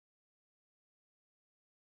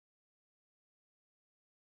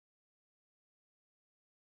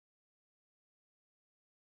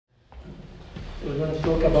We're going to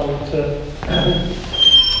talk about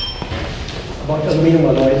aluminum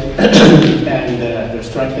alloys and their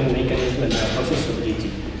strengthening mechanism and processability.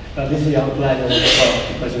 This is the outline of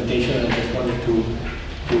the presentation I just wanted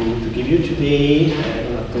to give you today.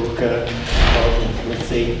 I'm going to talk about, let's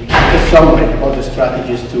say, a summary about the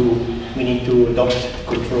strategies we need to adopt to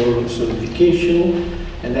control solidification,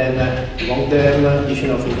 and then among them, addition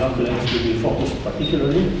of inoculants will be focused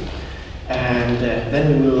particularly. And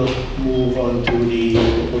then we will move on to the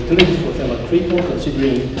opportunities for thermal treatment,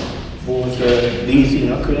 considering both these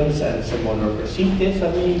inoculants and some other precipitate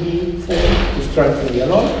that may be formed to strengthen the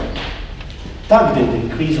alloy, targeting the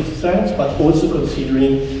increase of strength, but also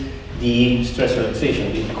considering the stress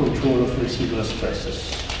relaxation, the control of residual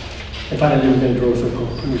stresses. And finally, we can draw some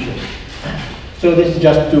conclusions. So this is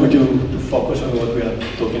just to focus on what we are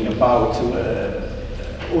talking about.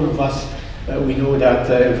 All of us, we know that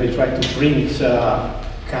if we try to bring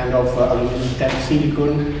kind of aluminum-10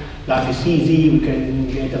 silicon, life is easy. We can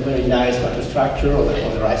get a very nice structure on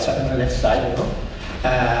the right side and the left side,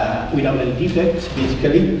 without any defects,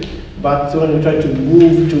 basically. But when we try to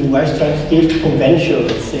move to high-strength steels, conventional,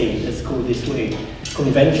 let's go this way,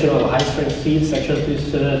 conventional high-strength steels such as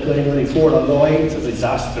this 2024 alloy, it's a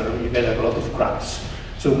disaster. You get a lot of cracks.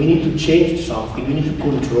 So we need to change something. We need to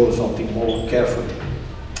control something more carefully.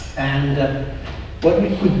 And what we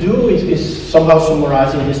could do is somehow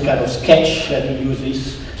summarizing this kind of sketch. Let me use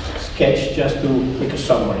this sketch just to make a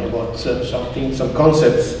summary about some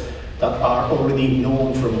concepts that are already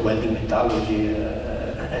known from welding metallurgy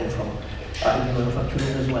and from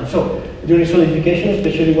manufacturing as well. So during solidification,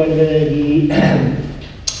 especially when the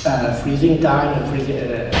freezing time and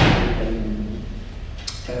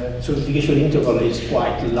solidification interval is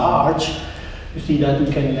quite large, you see that we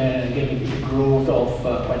can get the growth of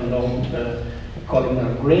quite long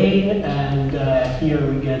columnar grain, and here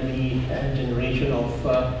we get the generation of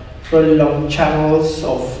very long channels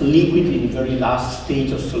of liquid in the very last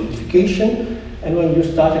stage of solidification. And when you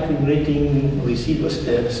start accumulating residual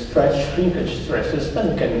stretch shrinkage stresses,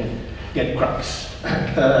 then you can get cracks.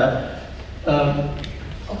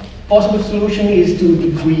 Possible solution is to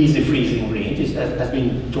decrease the freezing range. It has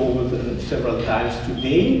been told several times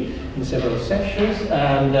today in several sessions,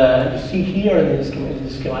 and you see here in the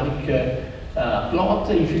schematic plot,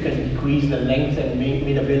 if you can decrease the length and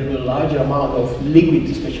make available a larger amount of liquid,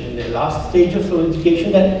 especially in the last stage of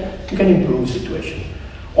solidification, then you can improve the situation.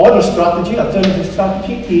 Alternative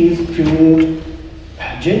strategy is to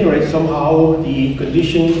generate somehow the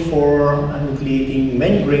condition for nucleating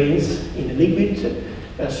many grains in the liquid,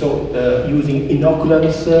 using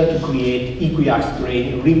inoculants to create equiax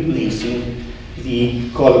grain, replacing the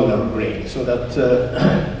columnar grain, so that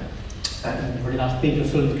in the very last stage of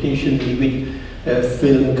solidification, the liquid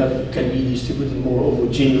film can be distributed more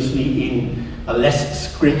homogeneously in a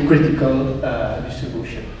less critical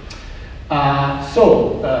distribution.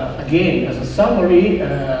 Again, as a summary,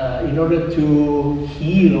 in order to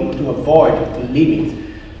heal or to avoid or to limit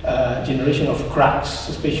generation of cracks,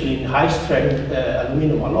 especially in high-strength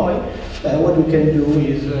aluminum alloy, what we can do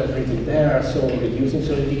is written there, so reducing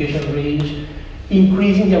solidification range,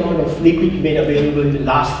 increasing the amount of liquid made available in the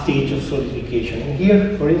last stage of solidification. And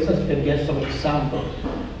here, for instance, you can get some example.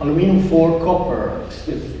 Aluminum 4 copper is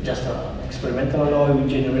just an experimental alloy we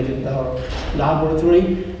generated in our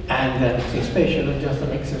laboratory, and nothing special, just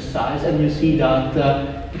an exercise. And you see that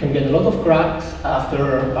you can get a lot of cracks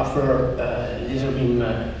after laser beam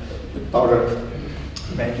powder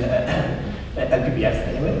L-PBF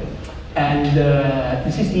anyway. And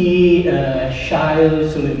this is the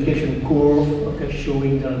Scheil solidification curve,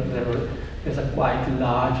 showing that there's a quite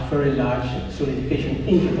large, very large solidification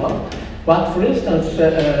interval. But for instance,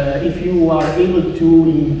 if you are able to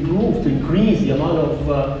increase the amount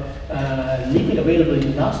of liquid available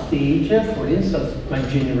in the last stage, for instance, by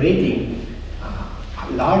generating a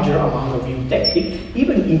larger amount of eutectic,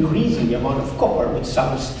 even increasing the amount of copper with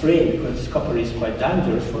some strain, because copper is quite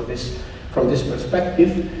dangerous for this. From this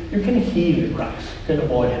perspective, you can heal the cracks, you can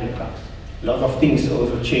avoid any cracks. A lot of things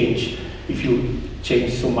also change if you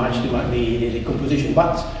change so much the composition,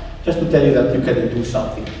 but just to tell you that you can do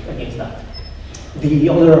something against that. The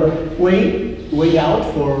other way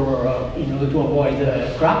out for in order to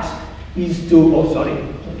avoid cracks is to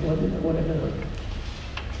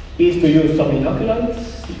is to use some inoculants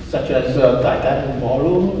such as titanium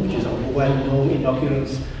boron, which is a well-known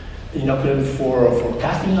inoculant for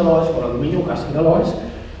casting alloys, for aluminum casting alloys.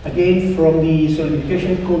 Again, from the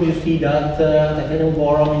solidification curve, you see that titanium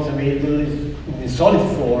boron is available in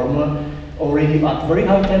solid form already at very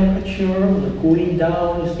high temperature, with the cooling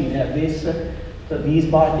down. You still have this these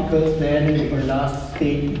particles, then in the last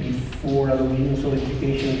stage before aluminum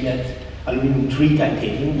solidification, you get aluminum-3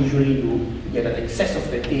 titanium. Usually you get an excess of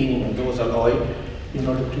titanium in those alloys in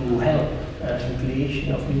order to help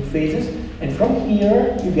nucleation of new phases. And from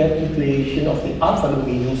here, you get nucleation of the alpha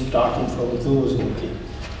aluminum starting from those nuclei,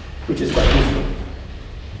 which is quite useful.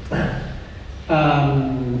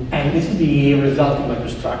 And this is the resulting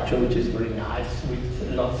microstructure, which is very nice,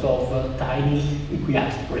 with lots of tiny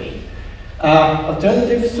equiaxed grain.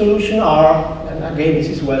 Alternative solutions are, and again this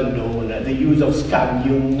is well known, the use of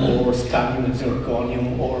scandium or scandium and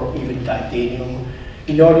zirconium or even titanium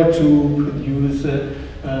in order to produce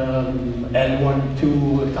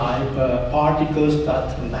L-12 type particles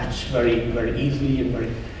that match very easily and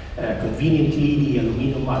very conveniently the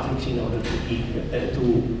aluminum matrix in order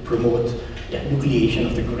to promote nucleation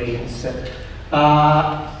of the grains.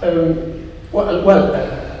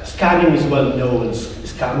 Scandium is well known.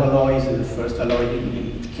 Scam alloy is the first alloy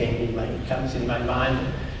it comes in my mind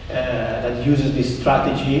that uses this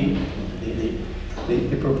strategy.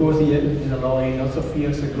 They proposed this alloy lots of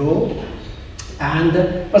years ago.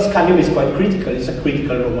 But scandium is quite critical. It's a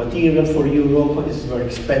critical raw material for Europe. It's very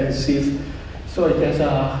expensive. So it has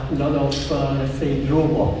a lot of, let's say,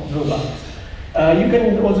 drawbacks. You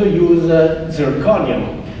can also use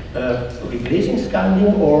zirconium replacing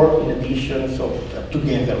scandium or in addition, so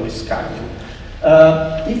together with scandium.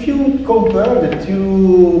 If you compare the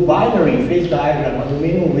two binary phase diagram,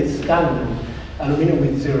 aluminum with scandium, aluminum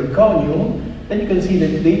with zirconium, then you can see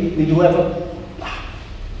that they do have a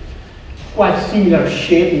quite similar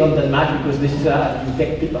shape, not that much, because this is a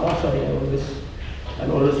detective. Oh, sorry,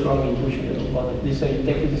 I'm always wrong in pushing about this.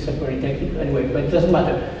 This is a very technical. Anyway, but it doesn't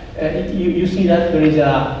matter. You see that there is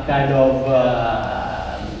a kind of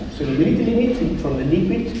solubility limit from the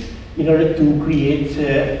liquid in order to create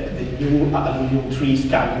the new aluminum-3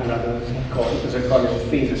 scandium rather than zirconium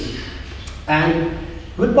phases. And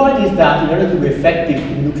good point is that in order to be effective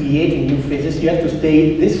in nucleating new phases, you have to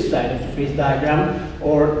stay this side of the phase diagram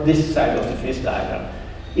or this side of the phase diagram.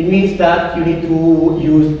 It means that you need to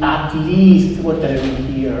use at least, what I mean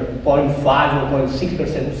here, 0.5 or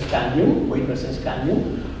 0.6% scandium, weight percent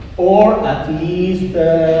scandium, or at least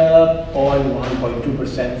 0.1,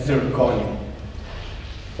 0.2% zirconium.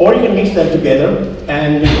 Or you can mix them together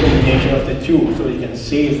and make a combination of the two, so you can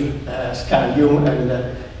save scandium and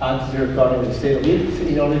add zirconium instead of it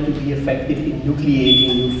in order to be effective in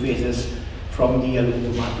nucleating new phases from the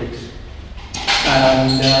aluminum matrix.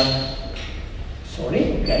 And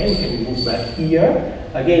sorry, okay, we can move back here.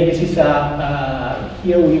 Again, this is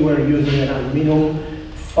here we were using an aluminum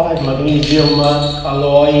 5 magnesium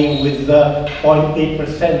alloy with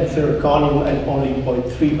 0.8% zirconium and only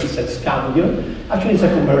 0.3% scandium. Actually, it's a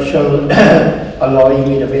commercial alloy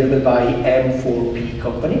made available by M4P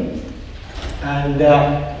company. And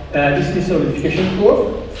this is the solidification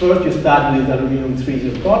curve. First, you start with aluminum-3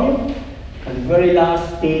 zirconium. At the very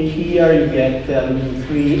last stage here, you get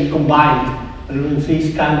aluminum-3 combined aluminum-3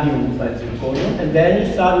 scandium and zirconium. And then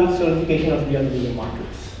you start with solidification of the aluminum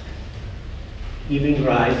matrix, giving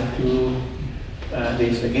rise to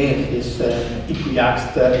this again, this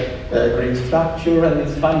equiaxed grain structure. And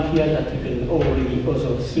it's fun here that you can already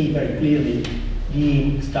also see very clearly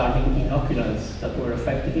the starting inoculants that were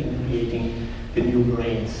effective in creating the new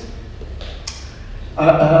grains.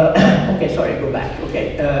 Okay, sorry, go back.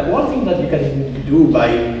 Okay, one thing that you can do by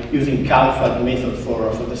using CalFAT method for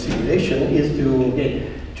the simulation is to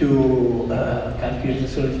calculate the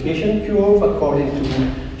solidification curve according to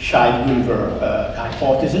Scheib-Gulver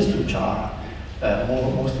hypothesis, which are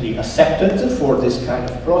mostly accepted for this kind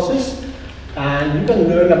of process. And you can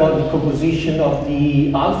learn about the composition of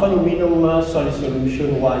the alpha aluminum solid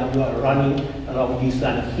solution while you are running along this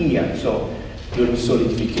line here, so during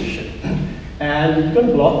solidification. And you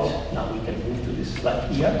can plot, now we can move to this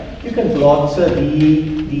slide here, you can plot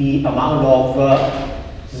the amount of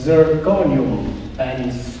zirconium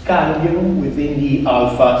and scandium within the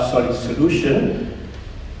alpha solid solution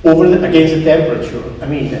against the temperature. I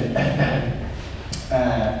mean,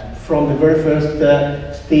 from the very first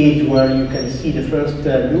stage where you can see the first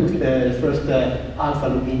alpha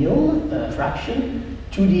aluminum fraction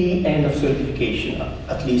to the end of solidification,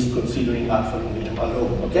 at least considering alpha aluminum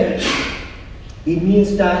alone, okay? It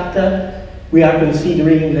means that we are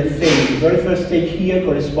considering, let's say, the very first stage here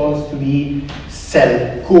corresponds to the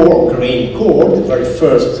cell core, grain core, the very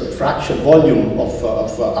first fraction volume of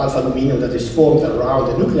alpha aluminum that is formed around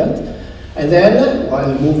the nucleant. And then,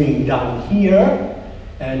 while moving down here,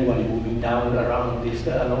 and while moving down around this,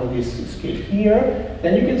 along this scale here,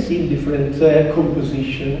 then you can see different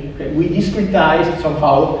composition. Okay? We discretized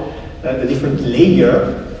somehow the different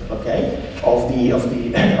layer, okay?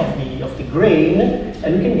 the grain,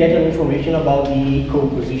 and we can get an information about the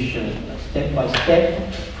composition step by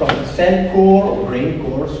step from the cell core or grain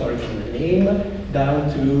core, sorry for the name, down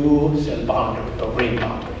to cell boundary or grain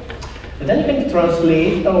boundary. And then you can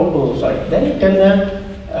translate. Then you can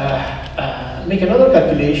make another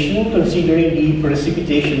calculation considering the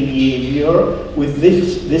precipitation behavior with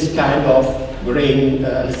this kind of grain,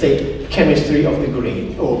 let's say, chemistry of the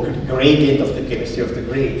grain, or gradient of the chemistry of the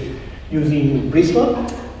grain, using Prisma.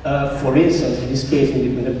 For instance, in this case,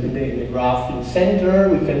 in the graph in the center,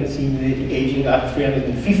 we can see the aging at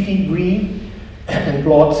 350 degrees and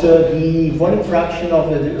plot the volume fraction of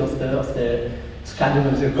the scandium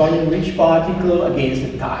and zirconium-rich particle against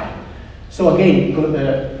the time. So again,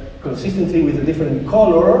 consistently with a different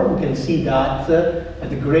color, we can see that at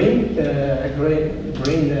the grain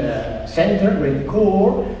center, grain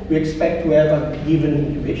core, we expect to have a given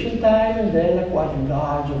incubation time and then a quite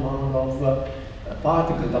large amount of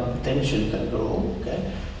particles that potentially can grow. Okay?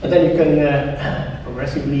 And then you can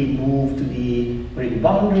progressively move to the grain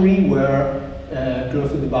boundary, where close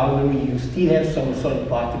to the boundary you still have some solid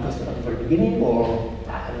particles at the very beginning, or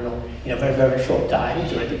I don't know, in a very, very short time,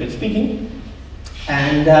 theoretically speaking.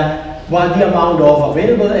 And while the amount of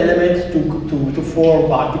available elements to form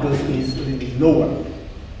particles is a little bit lower.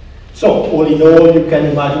 So, all in all, you can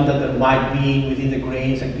imagine that there might be within the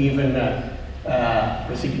grains a given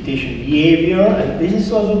precipitation behavior, and this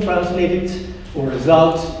is also translated or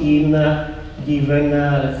results in given,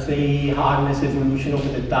 let's say, hardness evolution over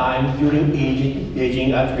the time during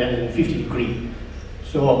aging at 350 degrees.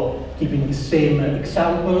 So, keeping the same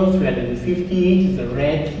example, 350 is the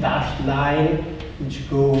red dashed line which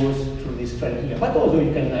goes through this trend here. But also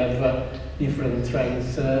you can have different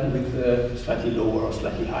trends with slightly lower or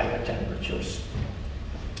slightly higher temperatures.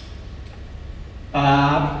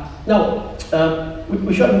 Now,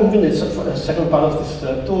 we should move in the second part of this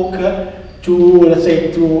talk to, let's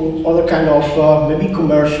say, to other kind of maybe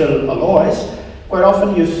commercial alloys. Quite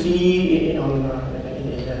often you see in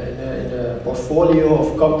the portfolio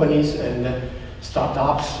of companies and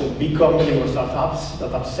startups, big companies or startups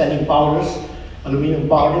that are selling powders, aluminum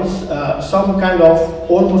powders, some kind of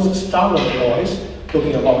almost standard alloys,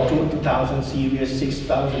 talking about 2000 series,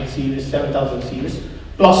 6000 series, 7000 series,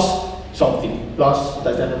 plus something, plus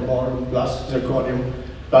titanium boron, plus zirconium,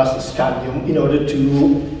 plus scandium, in order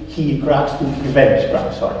to heal cracks, to prevent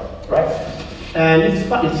cracks, right? And it's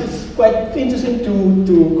quite interesting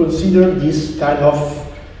to consider this kind of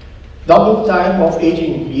double type of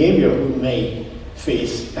aging behavior we may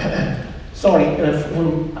face. Sorry,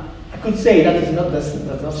 I could say that's not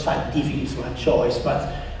scientific, it's my choice, but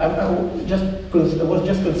I was just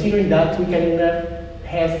considering that we can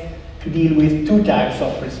have to deal with two types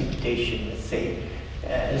of precipitation, let's say.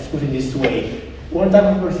 Let's put it this way. One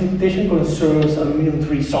type of precipitation concerns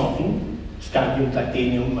aluminum-3 something, scandium,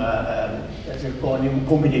 titanium, zirconium,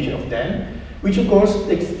 combination of them, which of course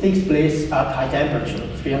takes place at high temperature,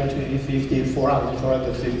 350, 400,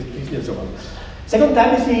 450, and so on. Second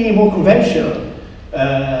type is the more conventional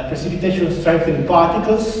precipitation strengthening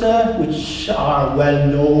particles, which are well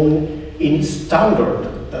known in standard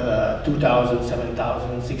 2000,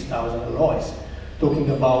 7000, 6000 alloys. Talking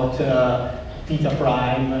about theta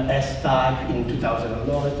prime, S type in 2000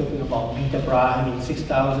 alloys, talking about beta prime in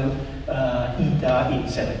 6000, eta in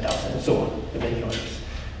 7000, and so on, and many others.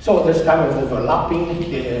 So there's kind of overlapping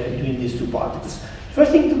between these two particles.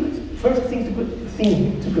 First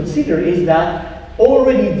thing to consider is that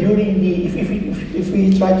already during the, if we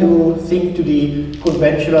try to think to the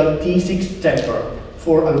conventional T6 temper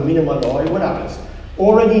for aluminum alloy, what happens?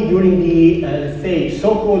 Already during the, let's say,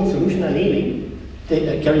 so-called solution annealing,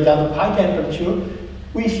 carried out at high temperature,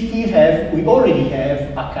 we already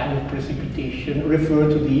have a kind of precipitation referred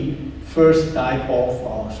to the first type of,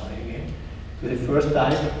 the first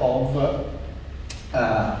type of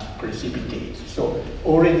precipitate. So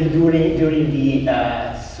already during the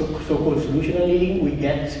so-called solution annealing, we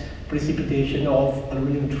get precipitation of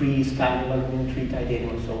aluminum-3, scandium, aluminum-3,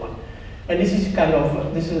 titanium, and so on. And this is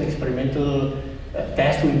an experimental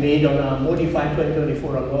test we made on a modified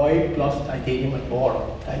 2024 alloy plus titanium and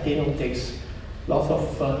boron. Titanium takes lots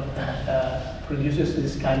of produces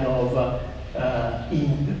this kind of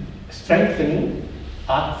strengthening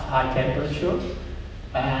at high temperature,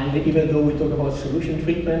 and even though we talk about solution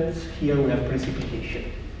treatments, here we have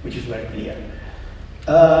precipitation, which is very clear.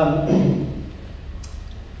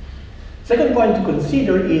 Second point to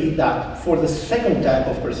consider is that for the second type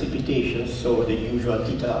of precipitation, so the usual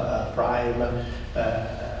theta prime,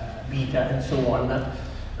 beta, and so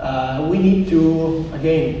on, we need to,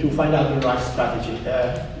 again, to find out the right strategy.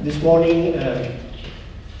 This morning,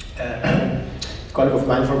 colleague of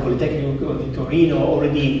mine from Politecnico di Torino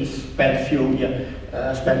already spent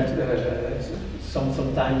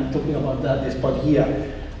some time talking about this part here.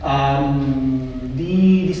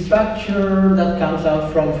 The structure that comes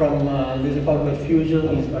out from laser particle fusion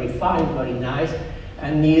is very fine, very nice,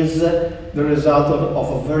 and is the result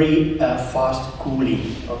of a very fast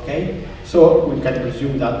cooling. Okay, so we can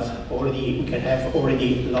presume that we can have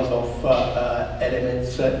already lots of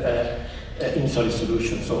elements in solid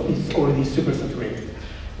solution. So it's already super saturated.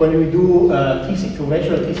 When we do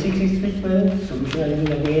conventional T6 treatment, solution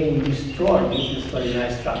annealing again, we destroy this very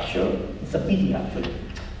nice structure. It's a pity actually.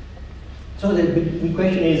 So the big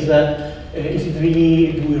question is it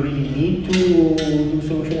really, do we really need to do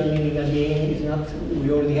solution annealing again? Is not, we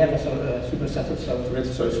already have a super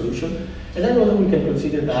saturated solid solution. And then also we can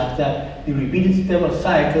consider that the repeated thermal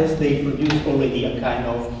cycles, they produce already a kind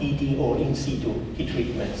of heating or in situ heat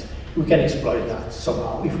treatments. We can exploit that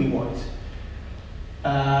somehow if we want.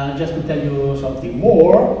 Just to tell you something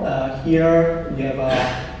more, here we have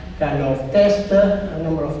a kind of test, a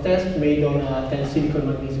number of tests made on a 10 silicon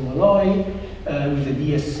magnesium alloy with the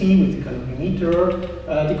DSC, with the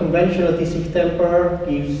calorimeter. The conventional T6 temper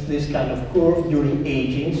gives this kind of curve during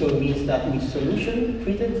aging, so it means that with solution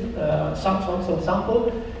treated some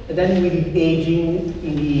sample, and then we did aging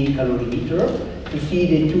in the calorimeter. You see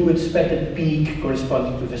the two expected peak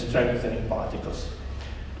corresponding to the strengthening particles.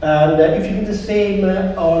 And if you do the same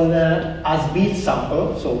on as-built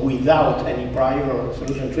sample, so without any prior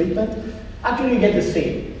solution treatment, actually you get the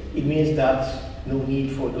same. It means that no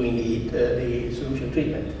need for doing the solution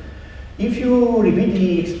treatment. If you repeat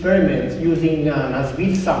the experiment using an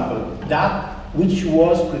as-built sample, that which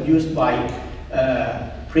was produced by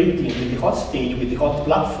printing with the hot stage, with the hot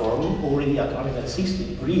platform, already at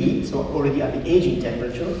 160 degrees, so already at the aging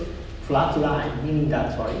temperature, flat line, meaning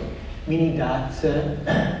that,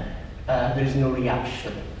 there is no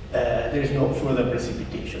reaction, there is no further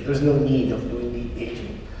precipitation, there is no need of doing the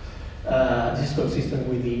aging. This is consistent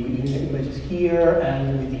with the images here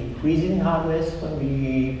and with the increasing hardness when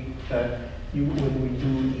we do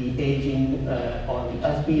the aging on the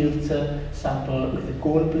as-built sample with the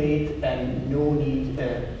cold plate, and no need,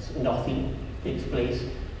 nothing takes place,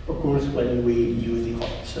 of course, when we use the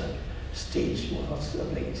hot stage or hot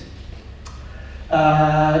plate.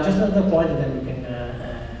 Just another point, and then we can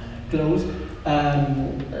close.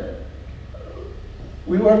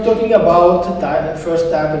 We were talking about first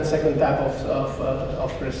type and second type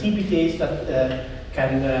of precipitates that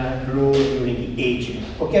can grow during the aging.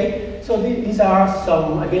 Okay, so these are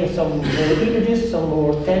some more images, some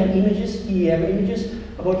more 10 images, TEM images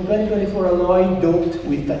about 2024 alloy doped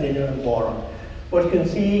with titanium and boron. What you can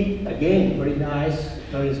see, again, very nice.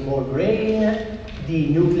 There is more grain.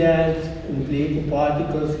 The nucleating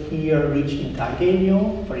particles here rich in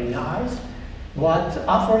titanium, very nice. But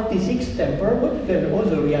after T6 temper, what you can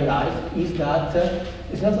also realize is that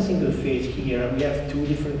it's not a single phase here. We have two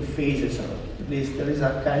different phases of this. There is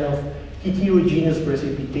a kind of heterogeneous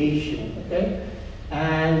precipitation, okay?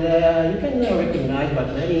 And you can recognize,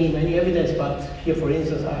 but many evidence, but here, for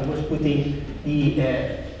instance, I was putting the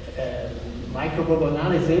microprobe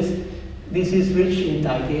analysis. This is rich in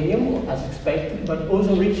titanium, as expected, but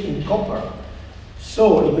also rich in copper.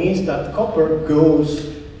 So it means that copper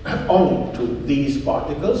goes on to these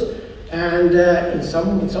particles, and in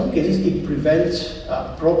some cases it prevents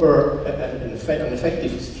proper and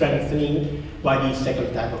effective strengthening by the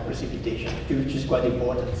second type of precipitation, which is quite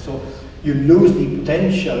important. So you lose the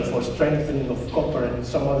potential for strengthening of copper and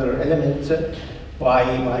some other elements by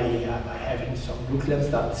having some nucleons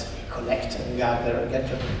that collect and gather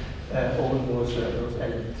all those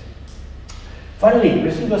elements. Finally,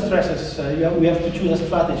 residual stresses. We have to choose a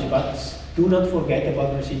strategy, but do not forget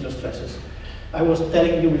about residual stresses. I was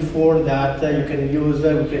telling you before that we can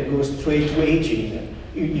go straight to aging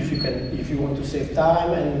if you want to save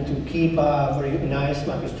time and to keep a very nice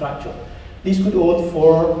microstructure. This could hold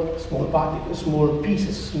for small particles, small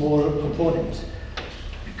pieces, small components.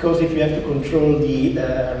 Because if you have to control the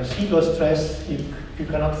residual stress, you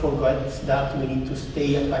cannot forget that we need to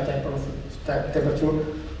stay at high temperature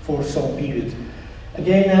for some period.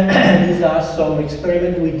 Again, these are some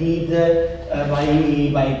experiments we did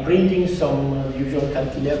by printing some usual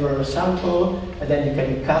cantilever sample, and then you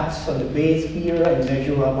can cut on the base here and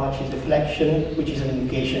measure how much is deflection, which is an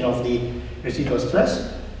indication of the residual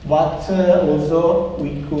stress. But also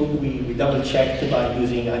we double checked by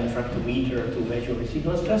using a diffractometer to measure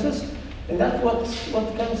residual stresses, and that's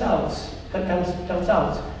what comes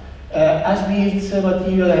out. As-built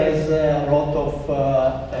material has a lot of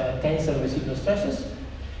tensile residual stresses.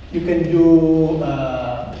 You can do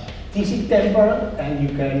T6 temper, and you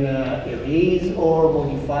can erase or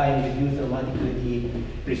modify and reduce dramatically the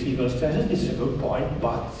residual stresses. This is a good point,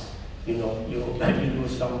 but you know, you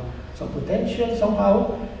lose some potential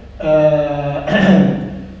somehow.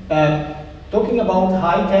 Talking about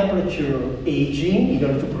high temperature aging in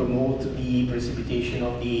order to promote the precipitation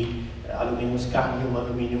of the aluminum scandium,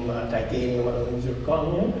 aluminum titanium, aluminum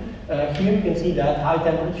zirconium. Here you can see that high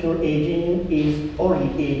temperature aging is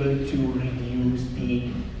already able to reduce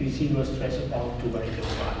the residual stresses down to very low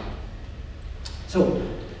value. So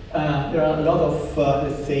there are a lot of,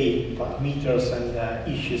 let's say, parameters and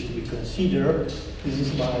issues to be considered.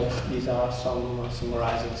 These are some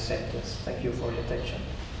summarizing sentences. Thank you for your attention.